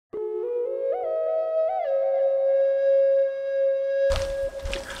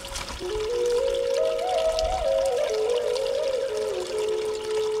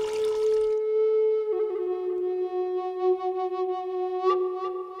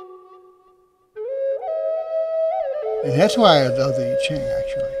And that's why I love the I Ching,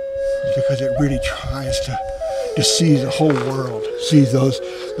 actually, because it really tries to see the whole world, see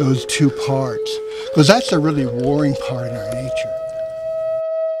those two parts, because that's the really warring part in our nature.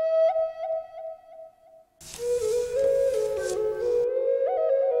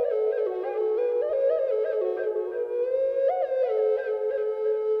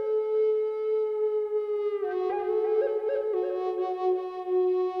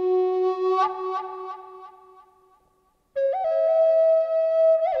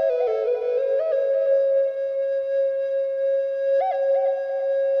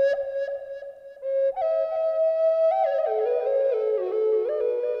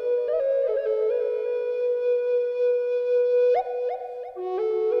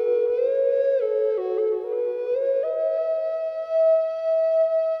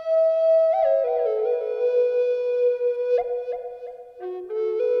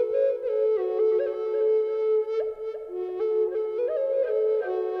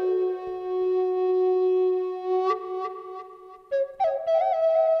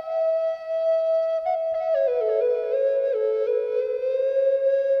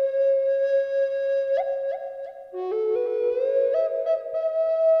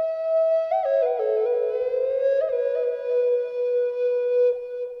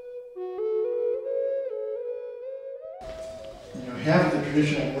 Half of the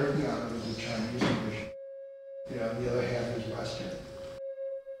tradition I'm working on is the Chinese tradition. The other half is Western.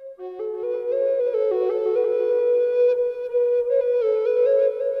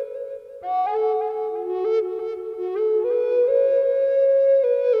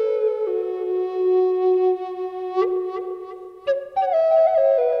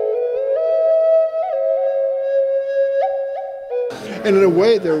 And in a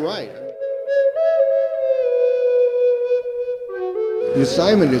way, they're right. The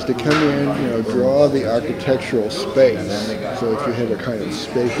assignment is to come in, draw the architectural space. So if you have a kind of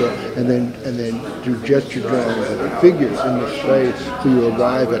spatial, and then do gesture drawings of the figures in the space, so you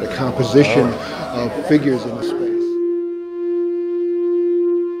arrive at a composition of figures in the space.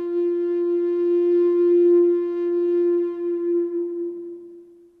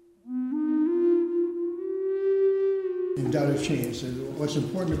 In Davidson, it says what's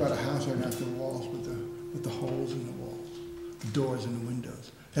important about a house are not the walls, but the holes in the walls. The doors and the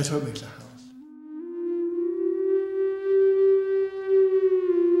windows. That's what makes a house.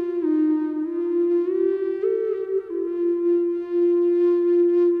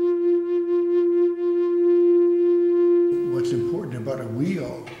 What's important about a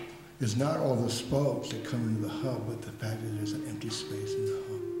wheel is not all the spokes that come into the hub, but the fact that there's an empty space in the hub.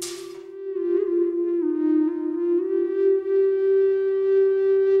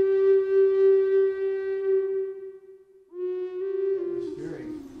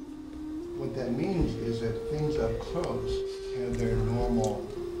 What that means is that things up close have their normal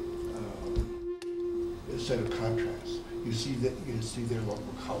set of contrasts. You see their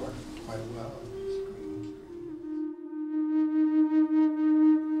local color quite well.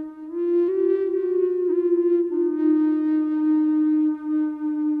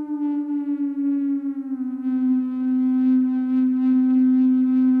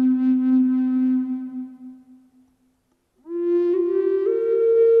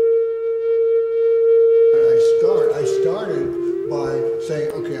 I started by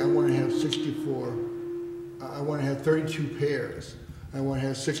saying, okay, I want to have 64, I want to have 32 pairs. I want to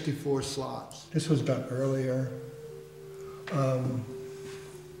have 64 slots. This was done earlier.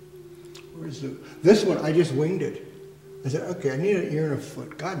 This one, I just winged it. I said, okay, I need an ear and a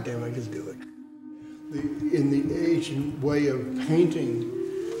foot. God damn it, I just do it. In the ancient way of painting,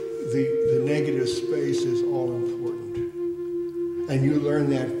 the negative space is all important. And you learn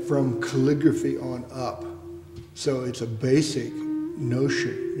that from calligraphy on up. So it's a basic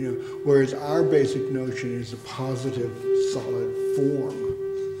notion, whereas our basic notion is a positive, solid form.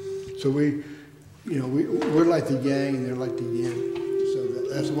 So we're like the yang and they're like the yin. So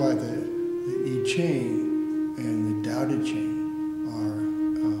that's why the I Ching and the Davidson are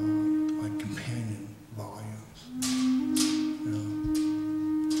like companion volumes.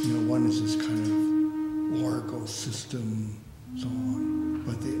 One is this kind of oracle system, so on,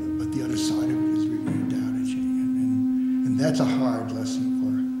 but the other side of it is really a Davidson. And that's a hard lesson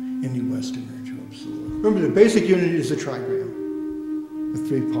for any Westerner to absorb. Remember, the basic unit is a trigram with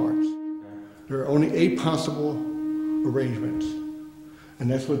 3 parts. There are only 8 possible arrangements, and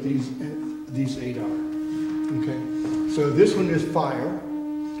that's what these 8 are. Okay, so this one is fire.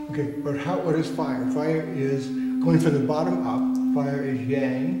 Okay, but what is fire? Fire is going from the bottom up. Fire is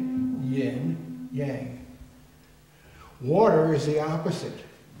yang, yin, yang. Water is the opposite.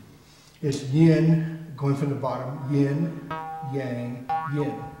 It's yin going from the bottom, yin, yang,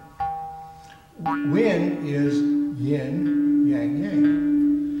 yin. Wind is yin, yang, yang.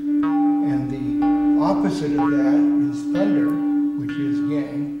 And the opposite of that is thunder, which is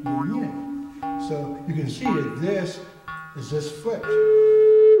yang, yin, yin. So you can see that this is this foot.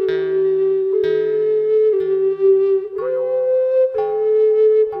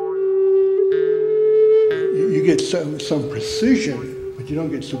 You get some precision, but you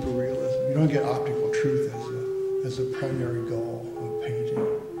don't get super realism. You don't get optical truth as a primary goal of painting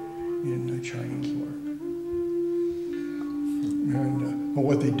in Chinese work. And but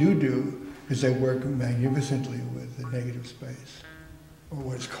what they do is they work magnificently with the negative space, or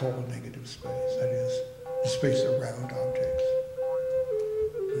what's called negative space. That is the space around objects.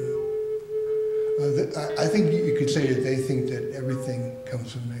 I think you could say that they think that everything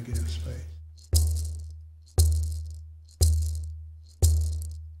comes from negative space.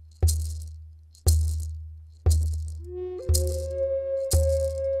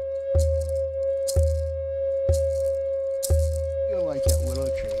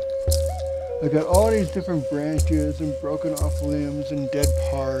 I've got all these different branches and broken off limbs and dead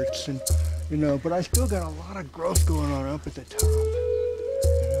parts, and but I still got a lot of growth going on up at the top.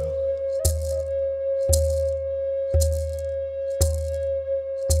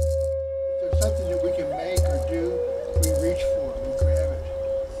 If there's something that we can make or do, we reach for it, we grab it,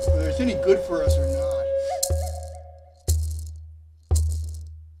 whether it's any good for us or not.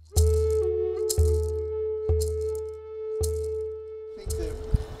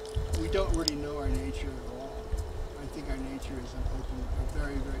 We don't really know our nature at all. I think our nature is a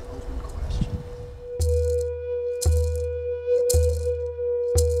very, very open question.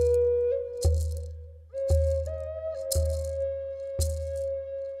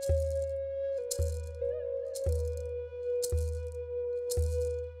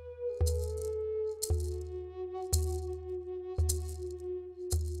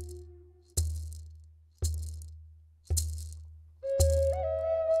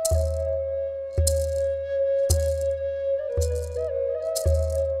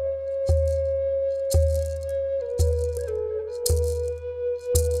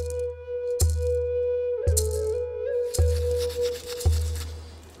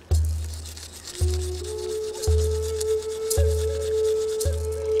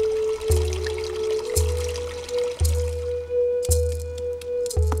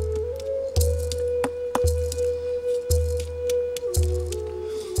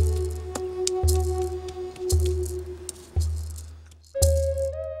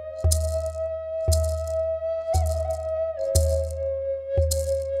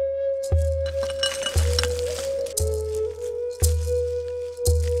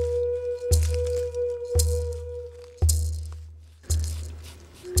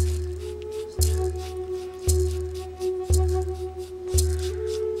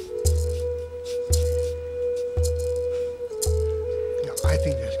 I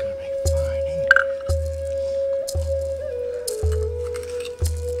think that's going to make fine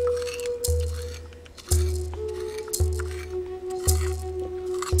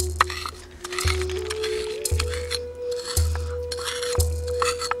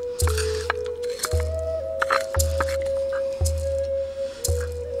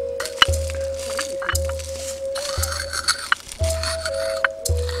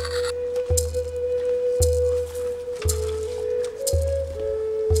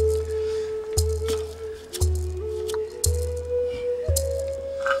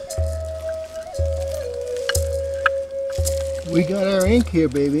We got our ink here,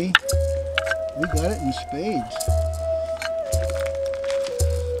 baby. We got it in spades.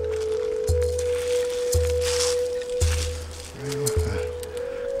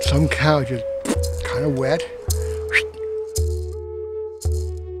 Some cow just kind of wet.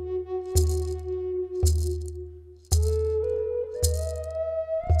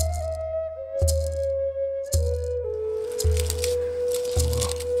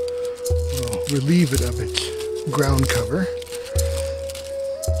 So we'll relieve it of its ground cover.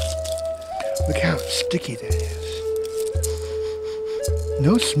 Look how sticky that is.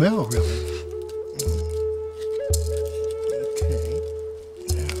 No smell, really. Okay.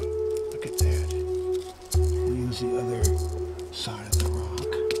 Now, look at that. We'll use the other side of the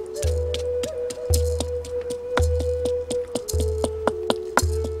rock.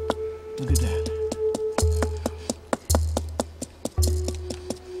 Look at that.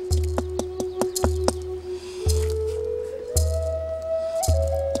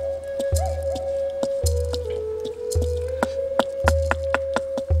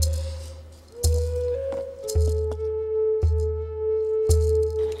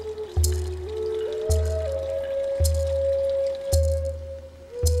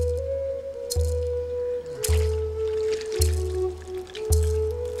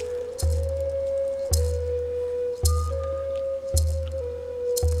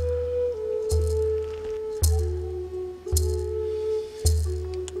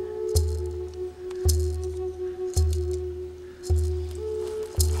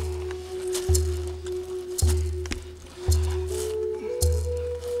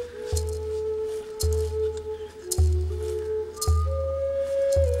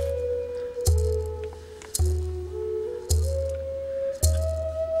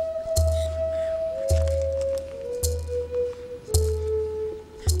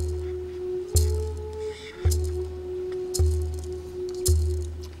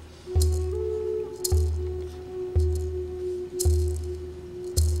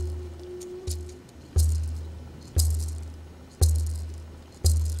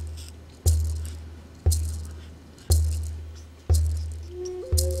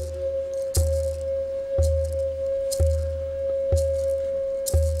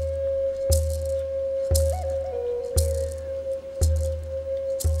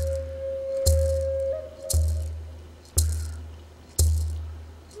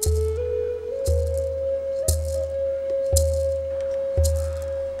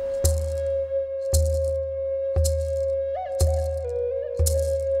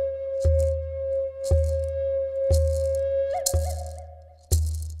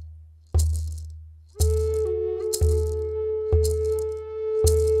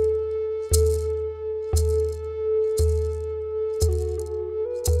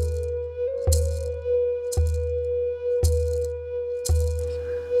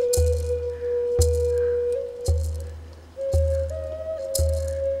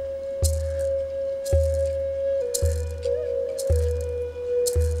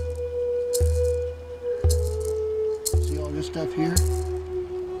 stuff here.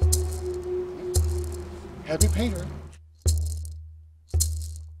 Heavy painter.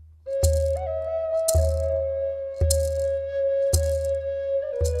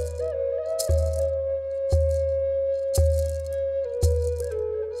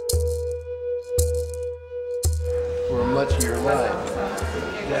 For much of your life,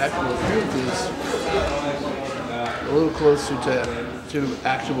 the actual truth is a little closer to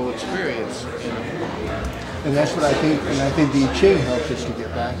actual experience. You know? And that's what I think, and I think the I Ching helps us to get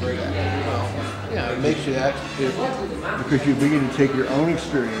back to that. Well, yeah, it makes you Because you begin to take your own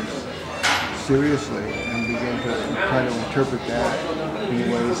experience seriously and begin to try to interpret that in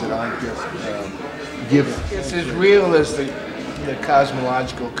ways that aren't just given. It's as real as the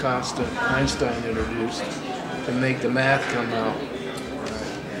cosmological constant Einstein introduced to make the math come out,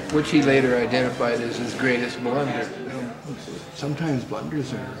 which he later identified as his greatest blunder. Sometimes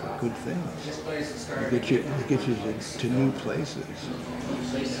blunders are good things. It gets you to new places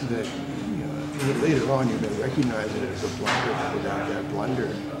that, you know, later on you're going to recognize it as a blunder. Without that blunder,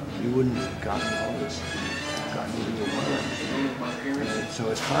 you wouldn't have gotten all this, gotten where you were. And so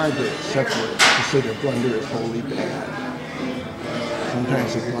it's hard to separate, to say the blunder is wholly bad.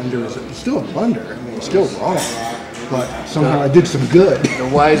 Sometimes the blunder is still a blunder. I mean, it's still wrong, but somehow I did some good. The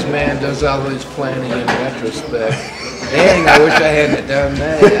wise man does all his planning in retrospect. Dang, I wish I hadn't done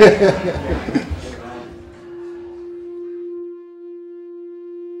that.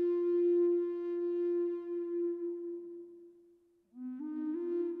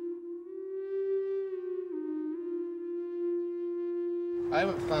 I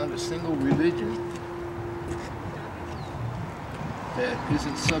haven't found a single religion that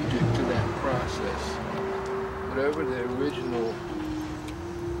isn't subject to that process. Whatever the original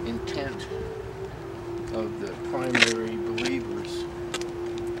intent of the primary believers,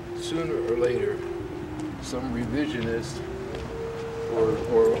 sooner or later, some revisionist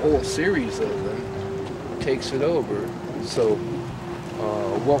or a whole series of them takes it over. So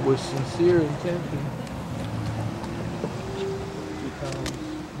what was sincere intention becomes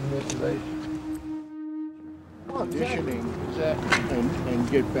manipulation. Conditioning Exactly. and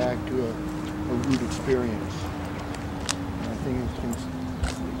get back to a root experience. And I think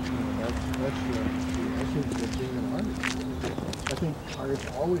that's the essence of being an artist. I think artists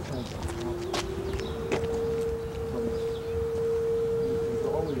always have that problem. There's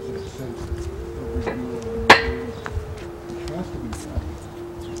always a sense of reviewing and reviewing, which has to be done.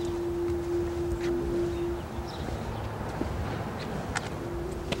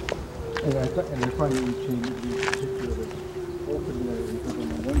 And I find that we change to be particularly open there, because on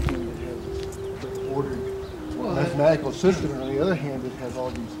the one hand it has this ordered mathematical system, and on the other hand it has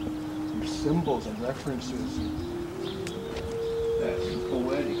all these symbols and references. That's the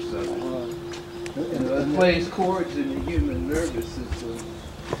poetic stuff. It plays chords in the human nervous system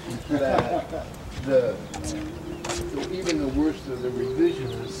that even the worst of the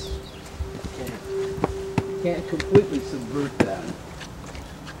revisionists can't completely subvert that.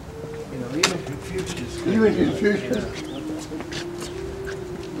 You know, even Confucius. Even Confucius. Here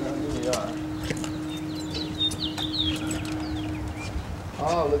we are.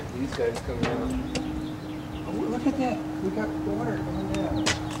 Oh, look at these guys coming out. Oh, look at that. We got water coming down.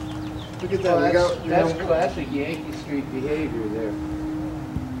 Look at that. Oh, that's classic Yankee Street behavior there.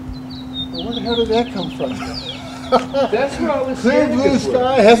 Well, where the hell did that come from? That's where all this clear blue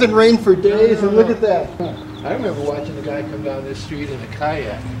sky, hasn't rained for days, and look at that. I remember watching a guy come down this street in a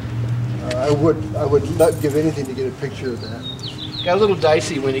kayak. I would not give anything to get a picture of that. Got a little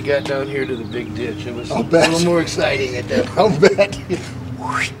dicey when he got down here to the big ditch. It was a I'll bet. little more exciting at that point. I'll bet.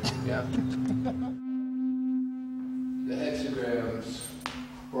 Yeah. The hexagrams.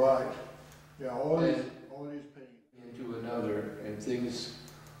 Right. Yeah, all these paintings. Into another, and things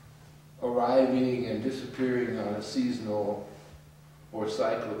arriving and disappearing on a seasonal or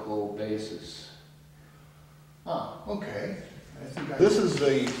cyclical basis. Ah, okay. This is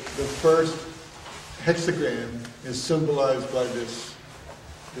the first hexagram is symbolized by this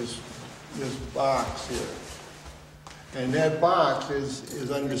box here. And that box is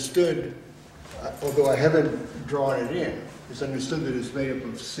understood, although I haven't drawn it in, it's understood that it's made up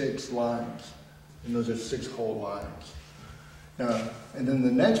of 6 lines. And those are 6 whole lines. Now, and then the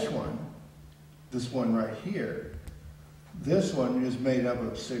next one, this one right here, this one is made up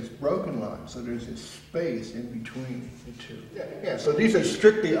of 6 broken lines, so there's a space in between the two. Yeah, so these are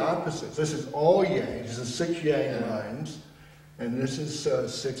strictly opposites. This is all yang, this is 6 yang lines, and this is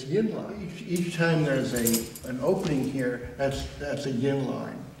 6 yin lines. Each time there's an opening here, that's a yin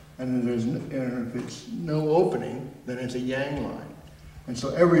line. And then if it's no opening, then it's a yang line. And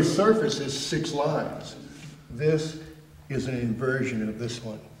so every surface is 6 lines. This is an inversion of this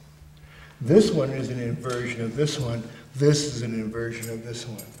one. This one is an inversion of this one. This is an inversion of this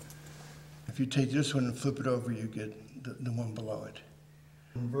one. If you take this one and flip it over, you get the one below it.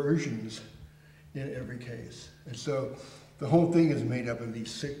 Inversions in every case. And so the whole thing is made up of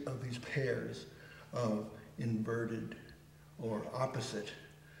these pairs of inverted or opposite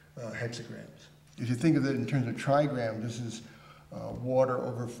hexagrams. If you think of it in terms of trigram, this is water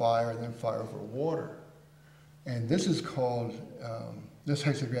over fire and then fire over water. And this is called, this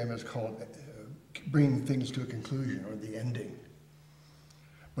hexagram is called bringing things to a conclusion, or the ending.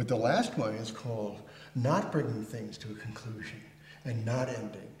 But the last one is called not bringing things to a conclusion and not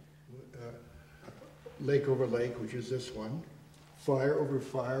ending. Lake over lake, which is this one. Fire over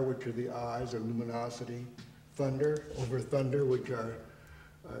fire, which are the eyes or luminosity. Thunder over thunder, which are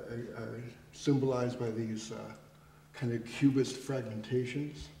symbolized by these kind of cubist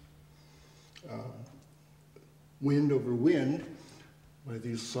fragmentations. Wind over wind, by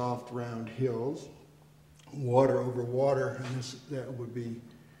these soft round hills. Water over water, and that would be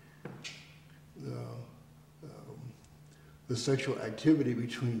the sexual activity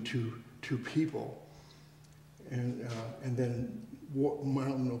between two people. And then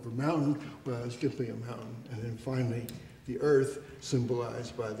mountain over mountain, well, it's simply a mountain. And then finally, the earth,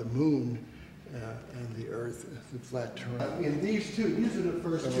 symbolized by the moon and the earth, the flat terrain. In these two, these are the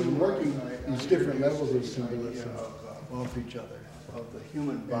first two working these different levels of symbolism off each other. Of the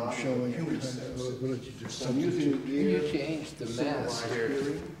human body, showing human ability to substitute. Can you change the mass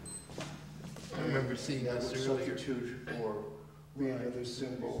here? I remember seeing that this would earlier. substitute for the other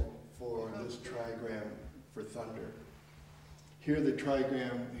symbol for this trigram for thunder. Here the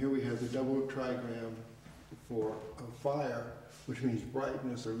trigram, here we have the double trigram for fire, which means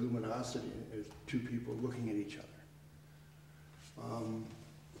brightness or luminosity, as two people looking at each other.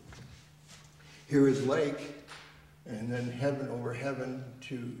 Here is lake, and then heaven over heaven,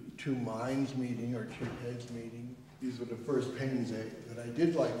 two minds meeting or two heads meeting. These were the first paintings that I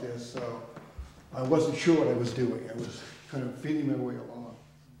did like this, so I wasn't sure what I was doing. I was kind of feeling my way along.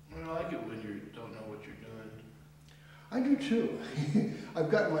 I like it when you don't know what you're doing. I do too. I've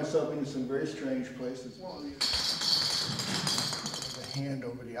gotten myself into some very strange places. The hand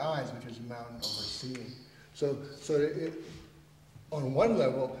over the eyes, which is a mountain overseeing. So on one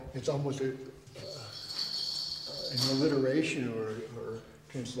level, it's almost an alliteration or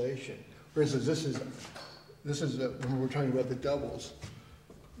translation. For instance, this is when we're talking about the doubles.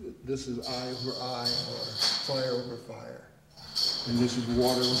 This is eye over eye or fire over fire, and this is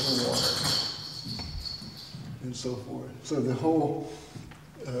water over water, and so forth. So the whole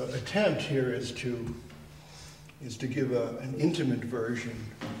attempt here is to give an intimate version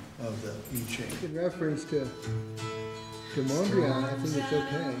of the I Ching. In reference to Mondrian, I think it's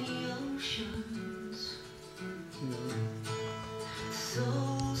okay. You know.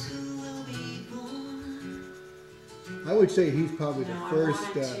 I would say he's probably the first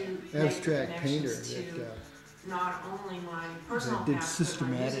abstract painter that not only my personal did past, but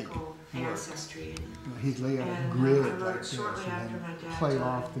my systematic musical work. ancestry. He'd lay out a And grid I wrote like this shortly and after then my dad play died.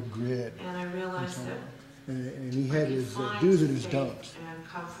 off the grid. And I realized so that And he had his find do's and his faith don'ts. and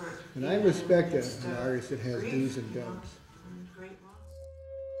comfort And I even respect in the midst an of artist that has grief, do's and you know, don'ts. and great loss.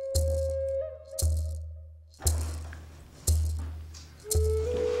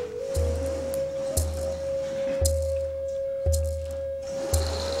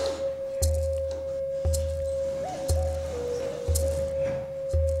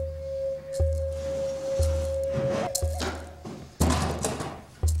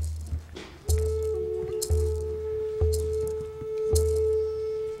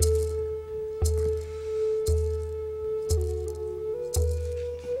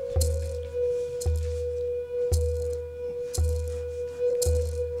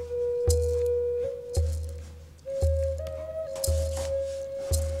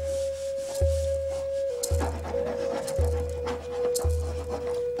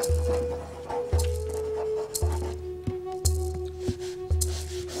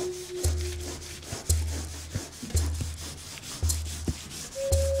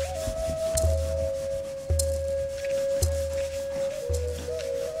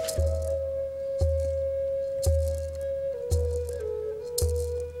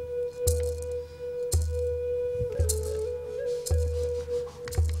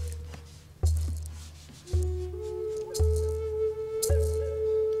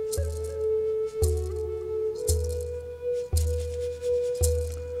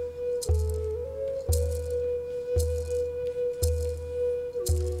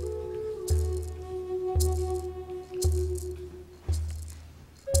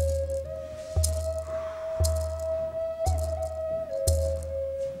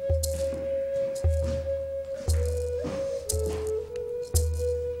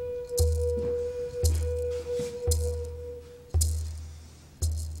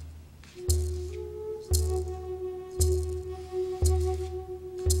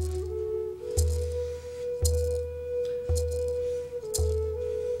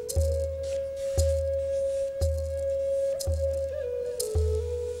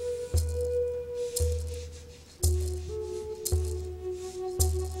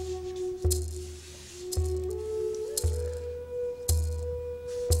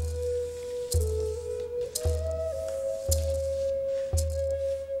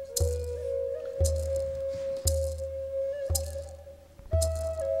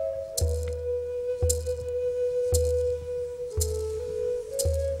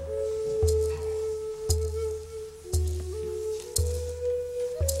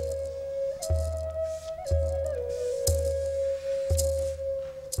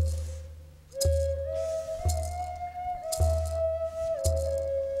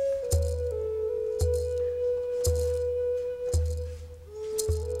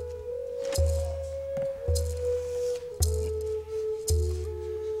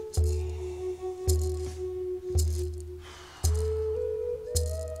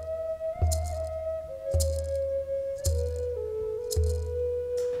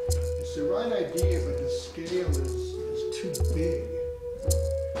 it's the right idea, but the scale is too big.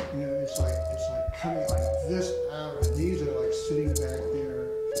 You know, it's like coming like this out, and these are like sitting back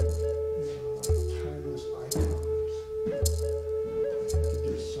there.